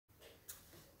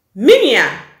Minia,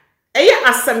 eye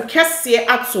asem kese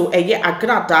ato eye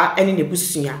Agradaa ene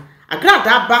nebusua.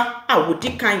 Agradaa ba a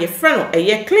wodi kan ye freno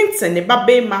eye Clinton ne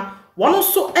babema wono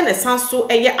so ene sanso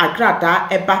eye Agradaa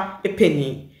eba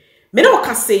epeni. Mene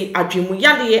okase adwemu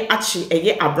yale achi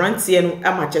eye abrantie no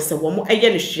amachese womo eye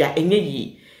ne hwia enye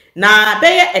yi. Na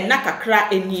beye enna kakra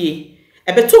enie.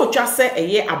 Ebeto otwase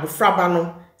eye abofraba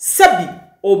no sabi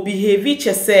o behave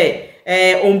chese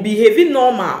on behave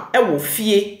normal ewo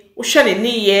fie. Ushane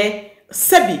ni ye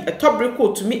sabi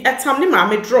etobriko to me etam ni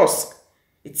maame dross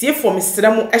etie for me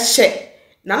sremu ehye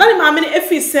na na ni maame ni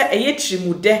efi se eye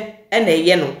chirimude ena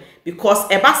eye no because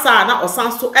ebasa na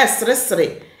osanso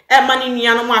esresre e mani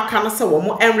nuano mu aka no se wo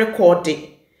mo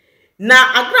enrecorde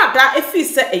na Agradaa efi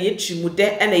se eye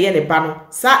chirimude ena eye ne ba no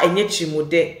sa enye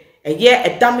chirimude eye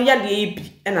edam ya le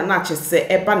bi ena na achese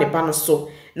eba ne ba no so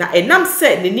na enam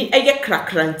se neni eye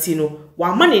krakranti no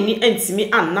wa ma neni antimi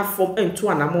annafom antu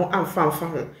anamo amfamfa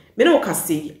ho mene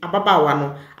okase ababawa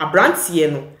no abrantie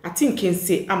no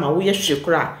atinkense ama wo ye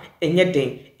hwekura enye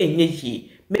den enye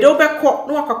yi mede obekọ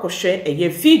no akakohwe eye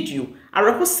video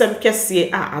arehosem kese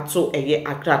a ato eye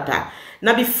Agradaa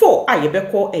na before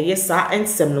ayebekọ eye sa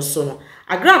ensem no so no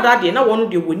Agradaa de na wono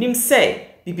de wonim se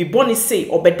bibi boni se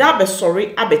obeda be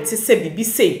sorry abeti se bibi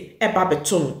se eba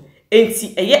beton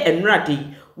enti eye enrade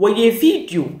wo ye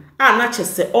video a na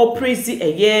chese all praise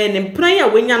eye ne mpran ya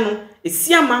wenya no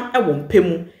esiama ewo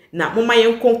mpemu na moma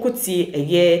ye nkonkotie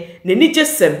eye ne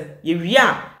nigesem ye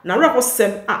wia na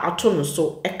rahosem a ato no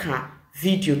so eka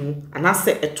video no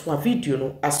anase etwa video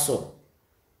no aso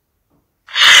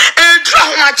dra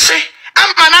homache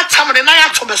amana tamre na ya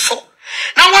tobeso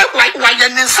na wa ye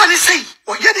nsani sei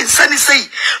wo ye nsani sei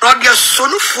ro de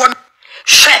sonufo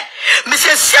she me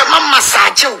se siama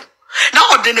massage na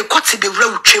odene kwoti be wura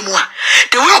utwemu a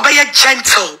the way obey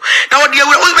gentle na odene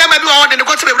we be maybe odene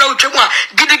kwoti be wura utwemu a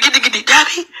gidi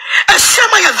dabi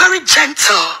asiama ya very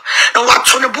gentle na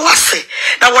wato ne boase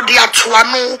na wode ato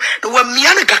ano na wa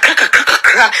mia ne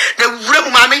kakra na wura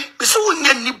mu mame be so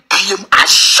wonya ni biem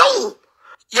ashow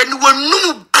ye ni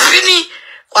wonum bini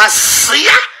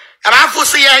wasia rafo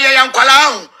se ya nkwala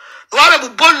ho wa be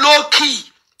bo low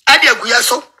key ade aguya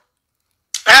so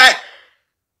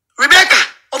Rebecca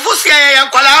ofosia ya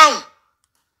nkwala on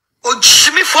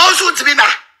ojimi fozu utibina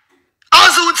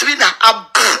ozu utibina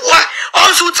abua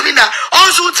ozu utibina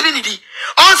di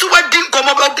ozu wadin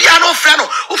komo bia no fra no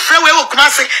ofra we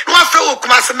okumase no afra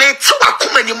okumase me ti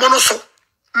wakoma ni mono so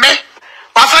me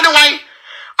wafa ne wan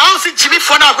ozu jimi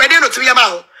fo na akwede no tibi yama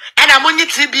ho ana monyi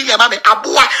tibi yama me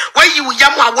abua wayi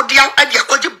uyam awode ade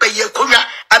akoje bayi konwa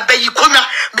abayi konwa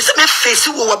me se me face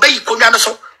wo bayi konwa no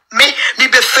so me be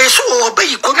face or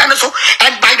obey Koranteng so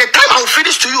and by the time I'll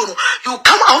finish to you you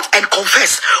come out and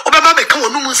confess obama be kan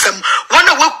onu nsam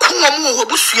wana we kuomu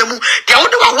obusuamu de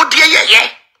wode wa wode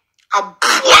ye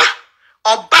aboa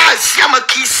oba asiama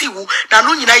kisi wu na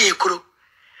no nyina ye kuro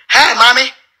he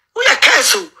mame wo ye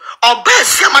kanso oba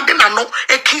asiama de na no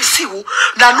e kisi wu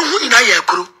na no nyina ye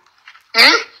kuro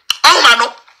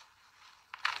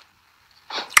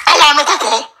awano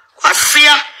koko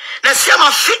wasia na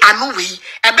siama fi anu we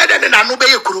ebede ne na no be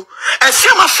yekuro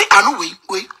siama fi anu we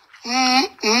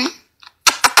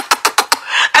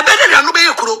ebede na no be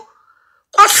yekuro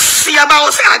siama o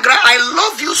say I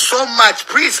love you so much,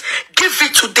 please give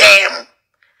it to them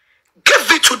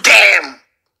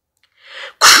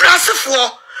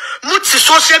for muti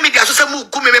social media so say mu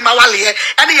gume me mawale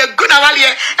ene ye guna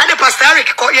wale ene Pastor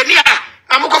Eric ko ye ni a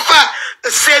amoko fa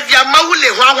savior mawule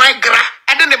hwan gra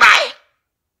ene ne bai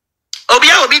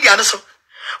obi dia no so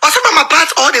osema my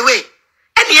part all the way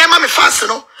and ye ma me fast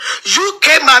no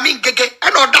UK mami gege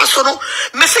and all that so no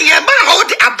me say ye ma all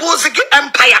the abosig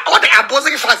empire all the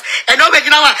abosig fast and no be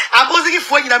gina wa abosig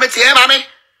fo nyina me tie mami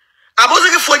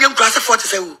abosig fo nyam class 40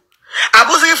 say wo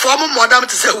abosig fo mo modam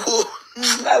to say wo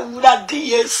na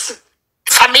ds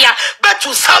samia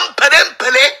betu sam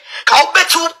pele ka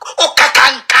betu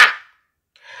okakanka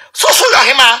so yo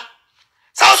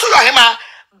hema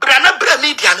brana bra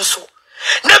media no so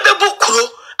na bebukuro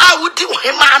a wudi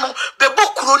hema no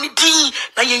bebukuro ni din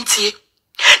na yentie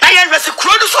na yenrese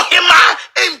kuro no so hema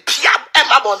empia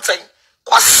emabonten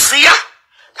kwasia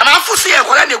na mafusi e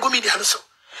kwala na egu media no so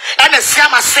na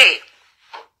siama say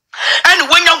and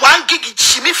when you want gigi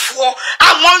chimifo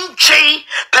amon chain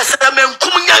person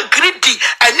menkumnya greedy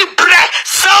and bre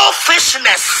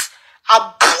selfishness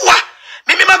abua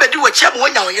mimi ma bedi wachi am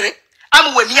wonya oyere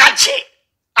am wani aje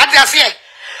ade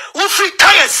Ufri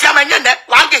tire siama nyende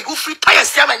wange ufri tire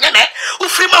siama nyende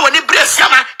ufri ma wani bre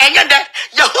siama nyende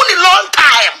yahuni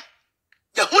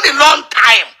long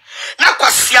time na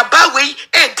kwa siaba we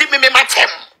di meme matem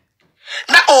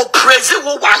na o praise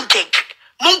wo wange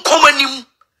Mun komanim.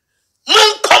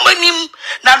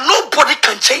 Now nobody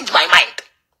can change my mind.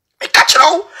 Me catch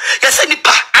now. Yes, any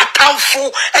pa account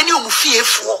for any umufie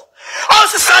for.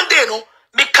 Also Sunday no.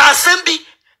 Me kasembi.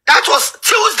 That was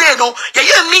Tuesday no.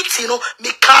 Yeah meeting no. Me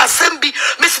kasembi.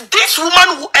 Miss this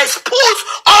woman who exposed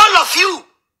all of you.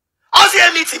 Also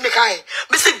meeting me kai.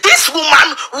 Miss this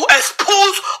woman who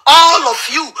exposed all of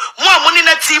you. More money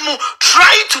na timu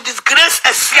trying to disgrace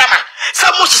Esiama.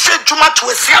 Someone said Juma to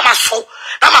Esiama so.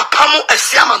 Nama pamo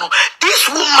Esiama no. This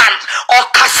woman or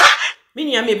kasa.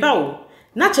 Mini ya mebao.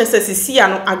 Na chese sisia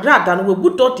no Agradaa no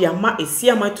webudo de ama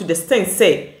Esiama to the extent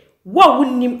say wa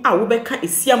wunim a wobeka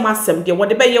Esiama asem de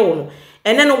wode beye wo no.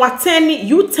 Ene no wateni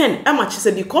U10 ama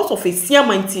chese because of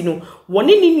Esiama ntino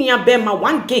woni ni nua be ma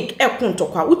 1 gig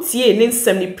ekontokwa utie ne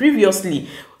nsem ni previously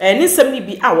ne nsem ni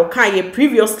bi a woka ye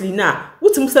previously na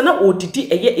wutim se na odidi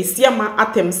eye Esiama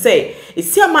atem say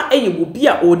Esiama eye wo bi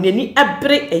a onani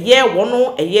ebre eye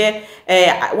wono eye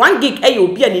 1 gig eye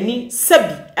obi a neni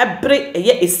sabi ebre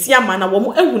eye Esiama na wo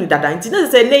mu ehunu dada nti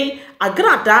na se nei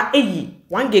Agradaa eyi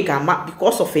 1 gig ama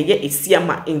because of eye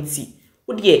Esiama enti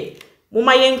wodie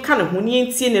muma yenka ne ho ne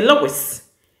entie ne Lewis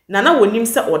na wonim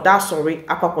se oda sorry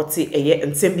akwakote eye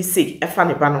ntem bi sei efa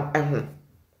ne ba no ehun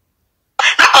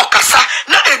na okasa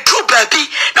na edu baby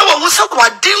na wo so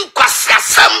kwadin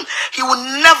kwasiasam he will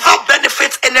never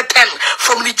benefit anything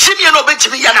from the chimia no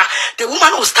benchimi yana. The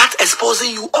woman will start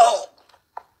exposing you all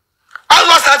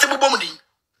was starting bubomudi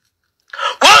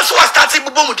once was starting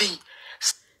bubomudi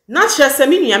na chese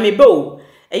mi nua mebo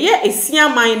eye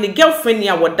Esiama ne girlfriend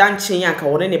ya woda nchen anka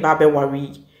wone ne ba be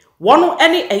wari wono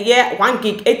ene eye 1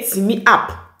 gig etimi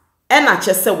up ena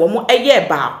chese wo mo eye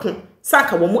baako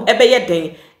saka wo mo ebe ye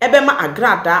den ebe ma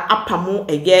Agradaa apamo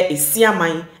eye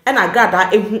Esiama ena Agradaa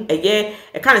ehu eye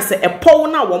e kan se epow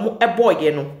na wo mo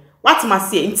eboye no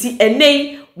watmase nti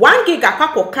enei 1 gig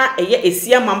akwakoka eye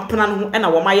Esiama mpana no ena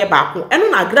wo ma ye baako eno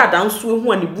na Agradaa nso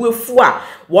ehu ani buefu a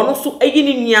wono so eyi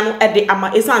ni nia no ede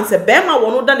ama esanse be ma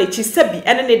wono da na chi sabi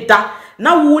ene ne da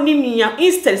na wo ni nia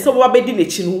instead so wo abedi na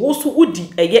chi no wo so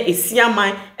udi eye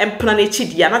Esiama empana na chi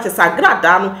dia na tesa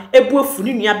Agradaa no ebuefu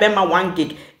ni nia be ma 1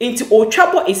 gig nti o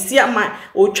twabo Esiama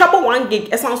o twabo 1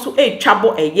 gig esanso e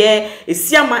twabo eye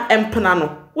Esiama empana no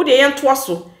wo de yento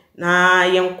so na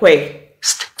yenkwe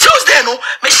Tuesday no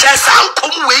me share some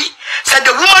come way said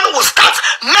the woman will start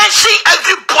mentioning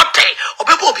everybody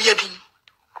obebo obiadin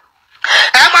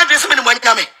am this many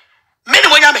wanyame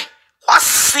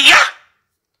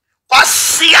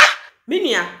wasia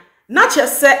minia na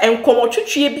chese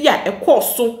enkomotwetwe bi a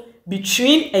ekoso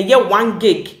between eye 1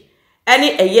 gig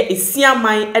ene eye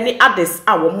Esiama ene others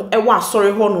a wo ewa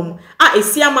asori honum a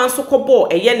Esiama nso kobo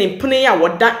eye ne mpene ya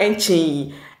woda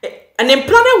enchen ene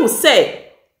mpene hu say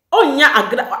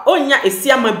onya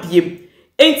Esiama biem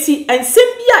enti ensem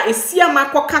bia Esiama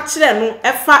koka kire no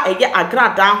efa eye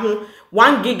Agradaa ho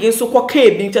 1 gig nso koka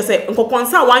ebi nche se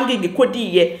nkokonsa 1 gig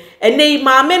kodi ye enei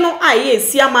maame no aye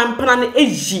Esiama mpana no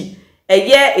eji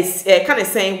eye kan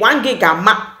say 1 gig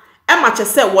ama ema che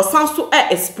se wo sanso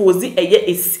expose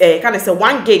eye kan say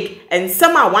 1 gig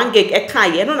ensem a 1 gig eka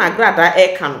ye no na Agradaa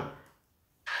eka no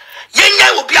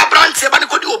yenya obi abrante ba ne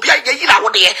kodi obi ayi na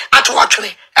wode ye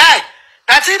atwatwene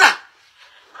Natina,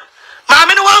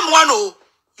 Mammy, no,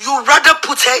 you rather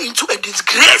put her into a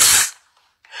disgrace.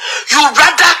 You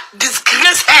rather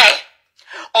disgrace her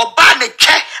or ban a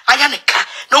chair. Ayaneka.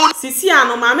 No,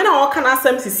 Sisiano, Mammy, no, can I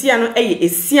say Sisiano,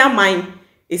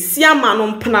 Esiama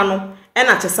no Panano, and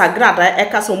at a Agradaa,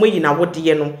 Eka so way in a wood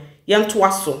yeno, yan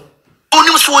twasso.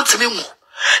 Only swan to me.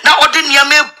 Now, ordinary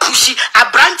me pushy,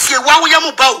 a branch, a wow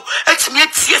yamubo, it's me,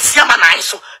 Siama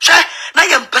nice. Shall I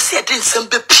am passing some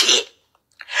pay.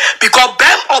 Because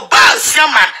Bem or Ba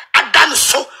Siama had done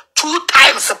so 2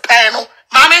 times a panel.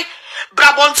 Mammy,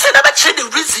 Brabon said about the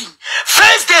reason.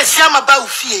 First day Siama ba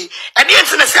ufie, and the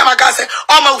internet Siama gas,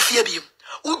 all my ufie beam.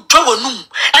 Who drove a noom,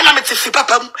 and I'm at the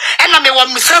Fipapam, and I may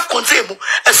want myself contain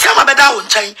a Siama beda on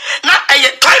chain. Not a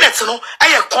toilet, no,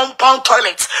 a compound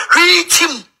toilet. Read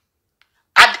him.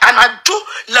 And I do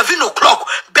 11 o'clock.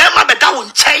 Bema be down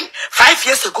chain 5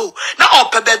 years ago. Now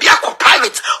up baby aqua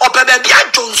private or baby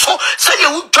Johnson. So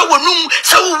you would go a room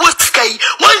so would sky.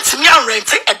 Once me and rent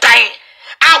a dime.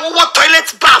 I will want toilet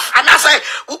bath and I say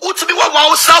would be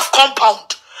what self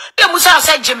compound. Then was I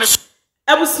said Jimmy.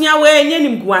 I was near where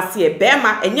any guasie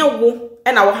Bema and your woo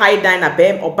and our high diner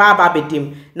bem or baba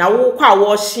bedim. Now walk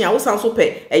washing. I was also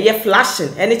pay a year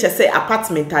flashing and it say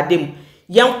apartment at them.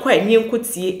 Yankwa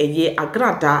nyenkotie eye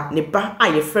Agradaa ne ba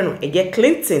aye freno eye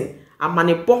Clinton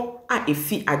amanebo a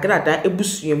efi Agradaa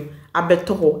ebusuem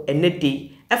abeto ho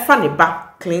enede efa ne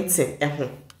ba Clinton eho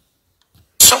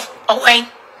so away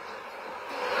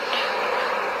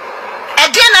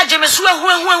na jemesu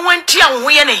ehun ntia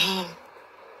wo ye na hin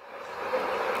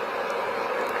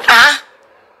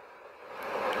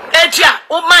etia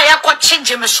o ma ya ko chi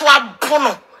jemesu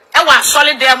abono e wa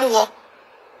solid dem wo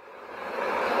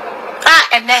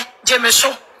ene jemesu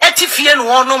etifie no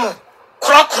ono mo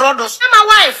krokro dos my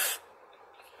wife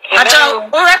ata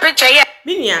o repeat ye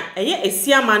minia eye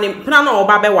esiama ne mpena na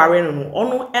oba be ware no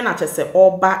ono e na chese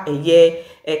oba eye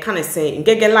kanese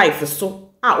ngege life so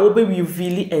obe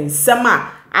reveal ensem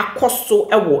akoso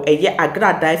ewo eye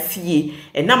Agradaa fie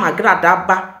enam Agradaa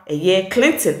ba eye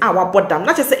Clinton wabodam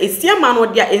na chese esiama no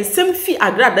dia ensem fi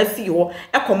Agradaa fie ho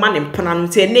ekoma ne mpena no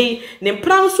te nei ne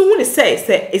mpena no so hu ne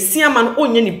se esiama no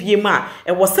onye ne biem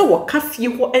ewo se wo ka fie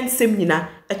ho ensem nyina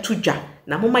etudwa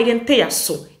na moma yente ya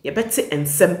so ye bete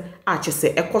ensem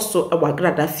chese ekoso ewo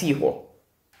Agradaa fie ho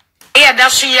da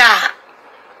so ya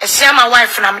esiama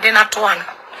wife na mede na to an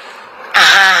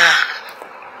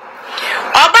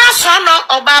Oba sono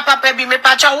oba papa bi me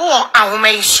pacha wo ahoma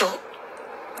iso.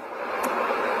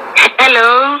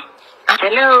 Hello.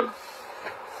 Hello.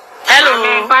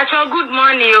 Hello. Pacha, good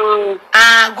morning.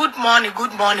 Good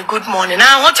morning.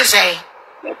 Now what to say?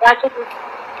 Me pacha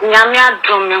nyamia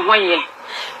drum me hoye.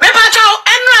 Me pacha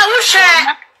enra wo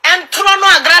hwe entro no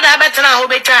Agradaa betena ho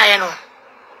betwae no.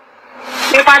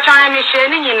 Me pacha me hwe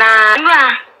ni nyina.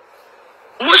 Enra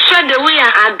Musha de we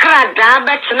Agradaa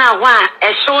betena wa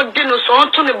e so de no so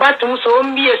to ne batum so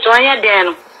mbie so anya de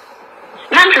no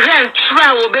na me hwe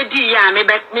ntra wo bedi ya me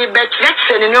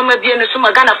betretse ne no ma bie no so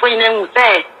magana fo yin hu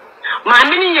se ma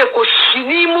me ni ye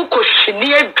koshini mu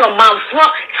koshini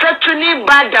edwomanfo setuni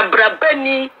ba da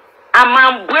brabani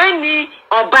amambweni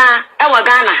oba e wa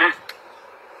Ghana ha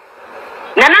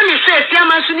na me se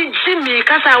siama so ni jimi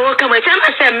kasa wo ka ma siama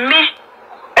se me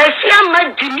esiama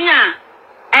dimia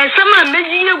Ensema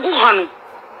meji yegu hono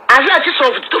aza ti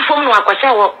so to fom no akwase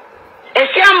wo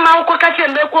esiama wo kokate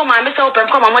mbeko ma me se wo pem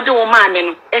ko ma mode wo ma me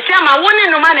no esiama woni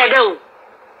no ma na eda o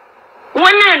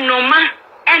woni no ma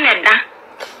eneda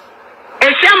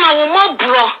esiama wo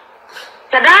Mcbrown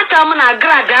sadata mo na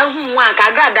Agradaa hu wa ka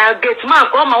Agradaa gate ma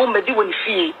ko ma wo medi wo ni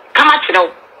fie kama kire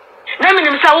wo na me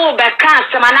nim sa wo be ka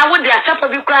asema na wo de asepa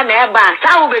bi kura na eba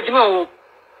sa wo be dima wo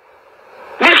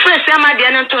me frɛ siama de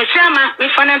no to siama me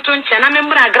fa no to nche na me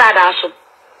mbra Agradaa so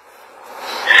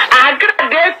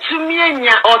Agradaa tumi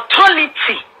anya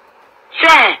authority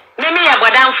se me ya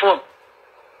bodamfo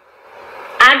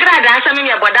Agradaa sa me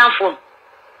ya bodamfo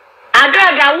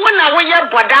Agradaa wona wo ya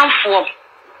bodamfo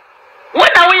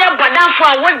wona wo ya bodamfo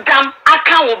a wodam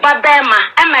aka wo babema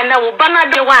ema na wo bana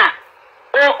de wa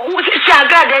o si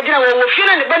Agradaa dina wo fi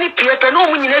na ne bani piepe no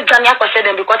mu nyina dwane akwase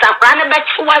dem because akra ne be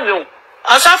chiwa yo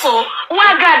Asafo wa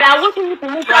Agradaa wo ti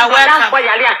mu fa for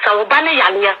yale asa wo ba ne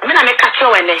yale me na me ka che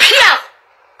we ne pia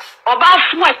oba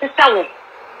fu atisa wo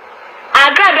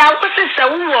Agradaa wo se se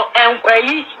wo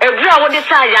enkwayi ebura wo de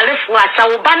sa yale fu asa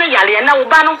wo ba ne yale na wo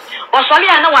ba no osole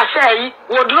ya na wa sha yi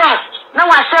Oduro na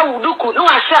wa sha wuduku na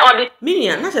wa sha odi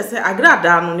minia na chese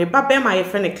Agradaa no ne babema ye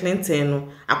frene Clinton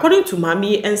no according to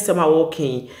mami ensem a wo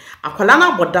kan akwala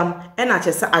na bodam e na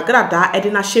chese Agradaa e de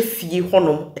na hye fie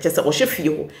honom chese o hye fie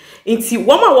ho nti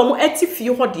woma wo ati fie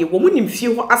ho de wo nim fie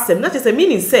ho asem na chese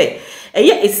meaning say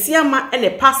eye esiama e ne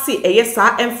passe eye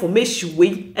sa information we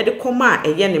e de koma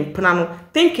eye ne mpena no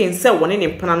thinking say woni ne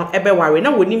mpena no ebe ware na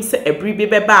wonim say ebri be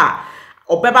beba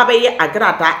obeba be ye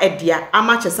Agradaa edia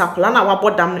ama chese akwala na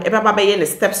wabodam no ebeba be ye ne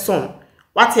stepson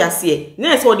what ya say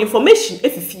na so the information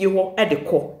efifie ho e de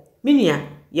ko minia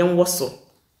yenwo so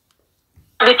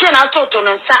de na toto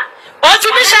no nsa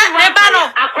otumisha ne ba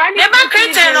no ne ba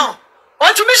Clinton no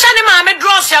otumisha ne ma me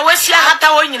dross ya wasia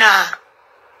hata wo nyina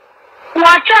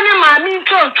wacha ne ma mi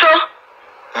tonto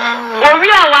owi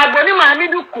a wa boni ma mi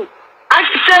duku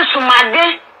asise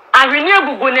sumade ahwene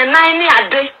egugu ne nan ne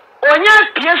ade onya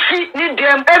piefi ni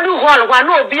dem edu hall wa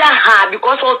na obi aha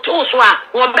because o to so a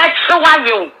wo betse wa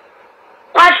yo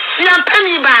wasia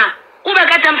pani ba wo be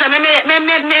katam sa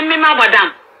me ma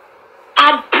bodam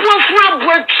abuafu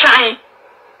abuatran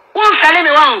won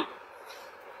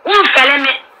fele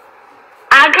me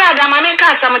Agradaa ma me ka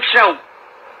asam kirew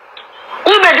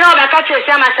wo be de oba ka che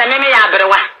siama sa me ya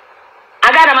abrewa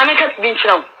Agradaa ma me ka bin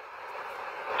kirew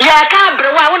ya ka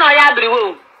abrewa wo na ya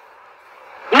abrewo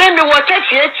me wo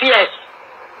 38 years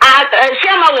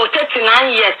siama wo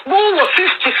 39 years wo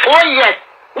 54 years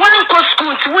one go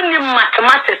school to win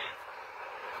mathematics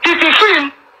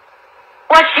titi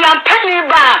wasiam pani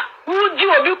ba wuji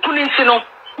obi kuninti no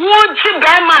wuji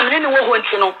bema ne wo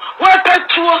honti no wo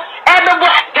petuo ebebo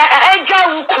eja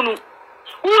wukunu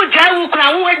wuja wukuna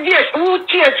wo die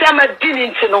wuti esiama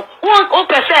dininti no wo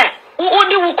pese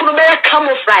Odi wukuru be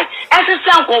camouflage. Ese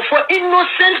go for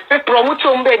innocent people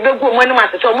muto mbe go money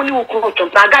ma se omuni wukuru to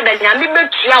Agada nya mi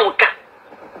betua wo ka.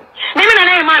 Me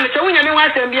na ma me se wunya me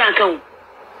wasem bi anka wo.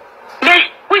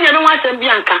 Me wunya me wasem bi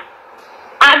anka.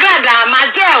 Agada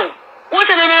mazel. Wo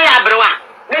se me ya brewa.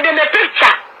 Me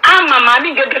picture ama ma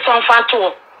mi gege son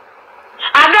fato.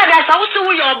 Agada sa wo se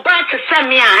wo your back se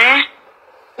me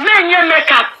Men ye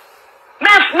makeup.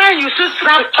 Men you should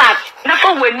Snapchat.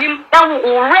 Never wenim that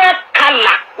red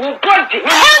color. Body.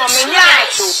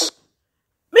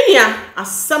 Menya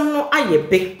asam no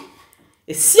ayebe.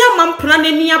 Esia mampra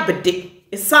n'ani abede.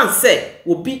 Esan se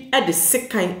obi e de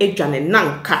sekan adwane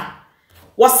nanka.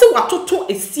 Wase watoto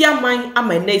esia man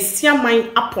ama na esia man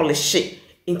apolishe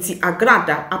nti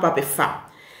Agradaa ababefa.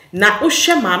 Na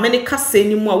ohwe maame ne kasa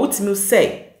ni mu a wotimi say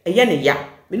eye ne ya.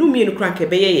 Menu mienu kran ka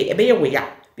ebeye we ya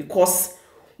because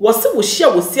wase wo hia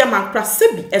wo sia man kra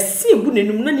sebi esi ebu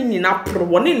nenum na ni na pro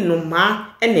woni nnoma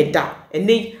ene da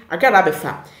ene Agradaa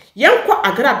befa. Yankwa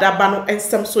Agradaa ba no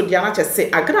ensem so dia na chese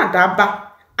Agradaa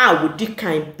ba a wodi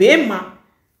kan bema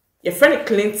ye friend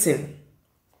Clinton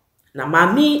na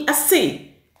mami ase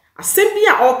asem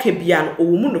bia o ka bia no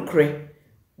owo mu nokre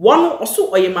wono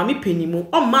oso oye mami panimu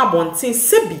o ma bonten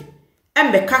sebi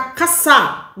embeka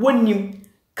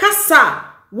kasa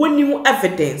wonim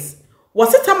evidence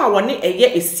wasitama woni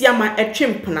eye esiama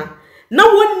etwempena na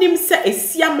wonim se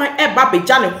esiama eba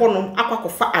beja ne honom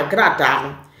akwakofa Agradaa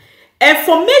no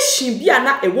information bia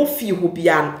na ewo fie ho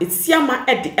bia no esiama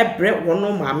ede ebre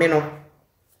wono maame no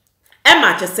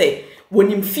ema chese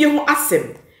wonim fie ho asem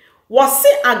wose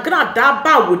Agradaa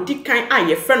ba wodi kan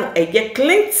aye frɛ no eye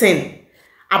Clinton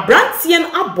abrantien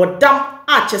abodam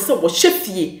a chese wo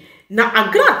hwefie na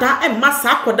Agradaa emma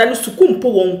sa akoda no sukumpo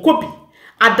won kobi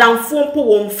adamfo mpo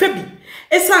won fabi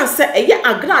esan se eye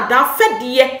Agradaa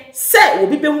fedie se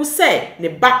obi behu se ne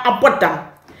ba abodam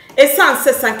esan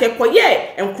se sanke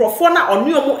koye enkrofo na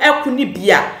onuomu ekuni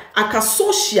bia aka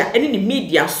social eni ni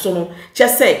media so no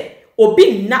chese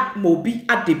obi na mobi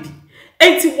adebi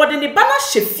enti wode ne ba na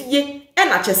hyefie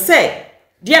ena chese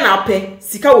die na ape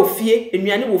sika wo fie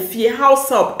enuane wo fie house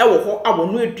help ewo ho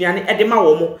awonu aduane ede ma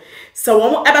wo mo se wo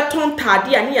mo ebeton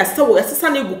tade a ne ya se wo esesa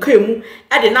na eguka emu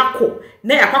ede nako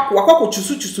na yakwakwakwo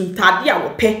chusu ntade a wo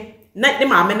pe na ne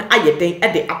maame na ayeden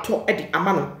ede ato ede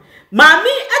amano maami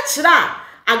akira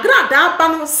Agradaa ba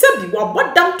no sebi wa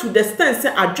bodam to the stance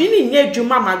adwini nya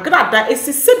adwuma ma Agradaa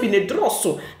esi sebi ne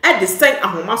drosso ede sen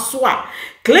ahoma so a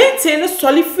Clinton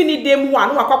solifini dem wa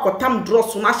no akwakotam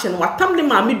drosso na hye no watam ne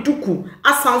maami duku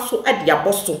asanso ede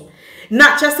aboso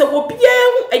na chese wo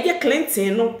biehu eye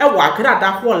Clinton no e wa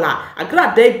Agradaa hola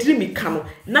Agradaa dirimika no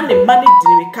na ne mane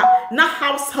dirimika na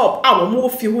house help a wo mo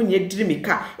ofie ho nya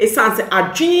dirimika esanse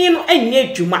adwini no enya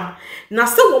adwuma na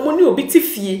se wo mo ne obi ti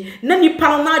fie na nipa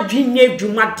no na adwini nya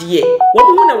adwuma de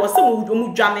wo mo na wo se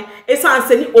mo dwane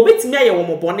esanse ni obetimi aye wo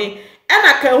mo bone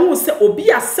ena ka hu se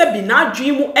obi asabi na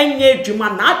adwini mu enya adwuma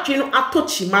na adwini no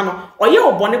atochima no oye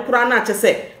obone kura na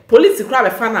chese police kura be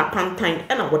fa na pantan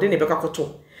ena wode ne bekakoto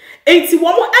enti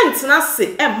wo mo antena se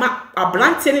ema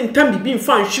abrante ne ntam bibi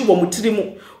mfa nhwi wo mutiri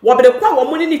mu wo bere kwa wo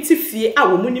mo ne ti fie a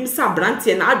wo mo nim sa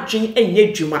abrante na adwin enya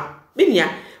adwuma benia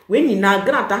we nyina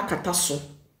Agradaa kataso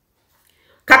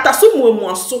mu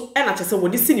aso ena chese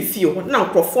wodi si ne fie ho na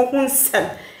nkrofo ho nsem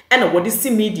ena wodi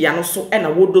si media no so ena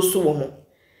wodo so wo mo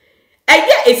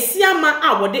eye esiama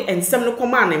a wodi ensem no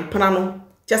koma ne mpana no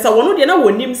chese wono de na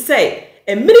wonim se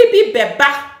emiri bi beba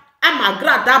ama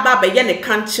Agradaa ba be ye ne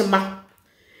kanchema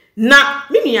na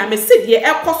minia mesedie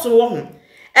ekoso wo ho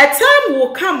etam wo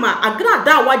kama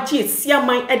Agradaa waje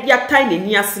esiaman ede atai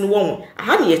nani ase no wo ho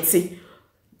aha ne yete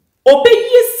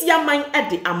obeyi esiaman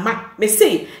ede ama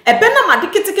mesei ebe na made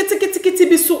kitikiti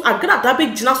bi so Agradaa be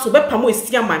gina so be pamo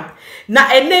esiaman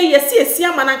na ene yesi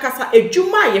esiaman ankasa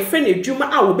edwuma ye fe na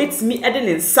edwuma a wo betimi ede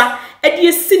ne nsa ede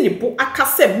esi ne bo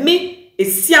akase me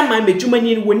esiaman medwuma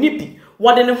ni woni bi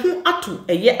wode ne ho ato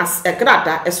eye as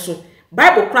Agradaa eso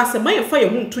Bible class man fa ye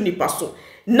huntu nipa so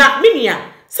na minia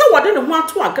se wode ne ho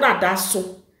ato Agradaa so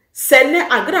se ne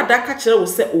Agradaa ka kire wo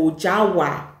se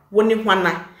ojawa woni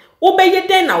hwana wo beye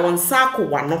den na wonsa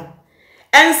akwa no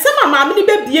ensema maame ni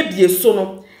bebie so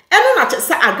no eno na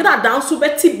se Agradaa nso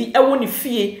beti bi ewo ne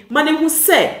fie mane hu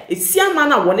se esiama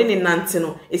na wone ne nante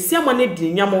no esiama na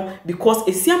di nwamo because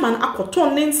esiama na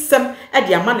akoton ne nsem e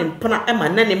de ama ne mpana e ma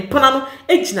na ne mpana no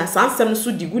ejina sansem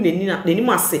so digu n'anim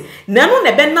ase na no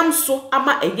ne benam so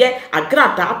ama eye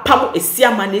Agradaa pam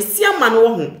esiama na esiama no wo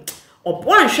ho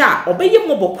obo anhwa obeye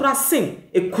mobokura sen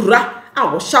ekura a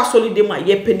wo sha solide ma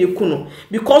ye peneku no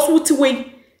because wuti we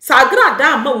sa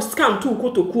Agradaa ma uskan tu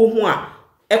kotokuo ho a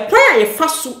ekwan a ye fa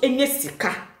so enye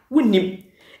sika wonim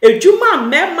Ejuma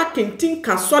mema kentin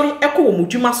kansoli eko wo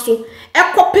mudwuma so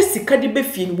eko pesika de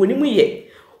befie ni woni mu ye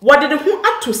wode de ho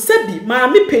ato sabi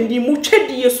maame pendi mu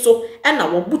twedie so na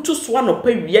wo butu so anopa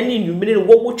wiye ne nwumire ne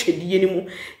wo twedie ni mu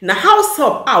na house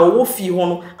help a wo fie ho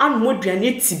no anu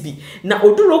aduane tibi na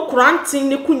Oduro Koranteng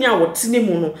ne kunya wotene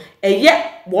mu no eye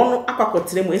wono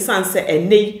akwakotere mu esanse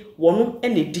enei wono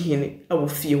ene dihene a wo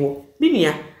fie ho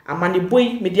minia amane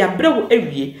boy media brewo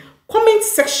awie comment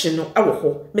section no awo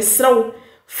ho mesrawo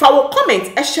fa wo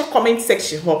comment share comment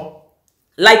section ho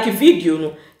like video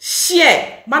no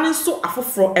share manenso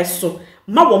afoforo eso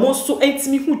ma wo monso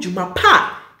entimi hu djuma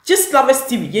pa G0ne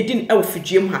TV yedin e wo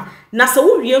fidiem ha na se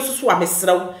wo wie nso so a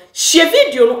mesrawo share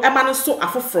video no e manenso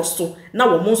afoforo so na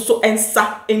wo monso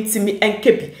ensa entimi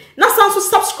enkebi na sanso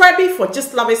subscribe for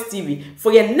G0ne TV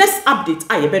for your next update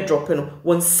a ye be drop no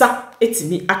wonsa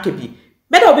etimi akebi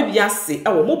meda obi bia se e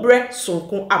wo mobre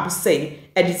sonko abusei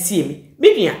editie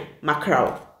mi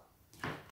Mcbrown.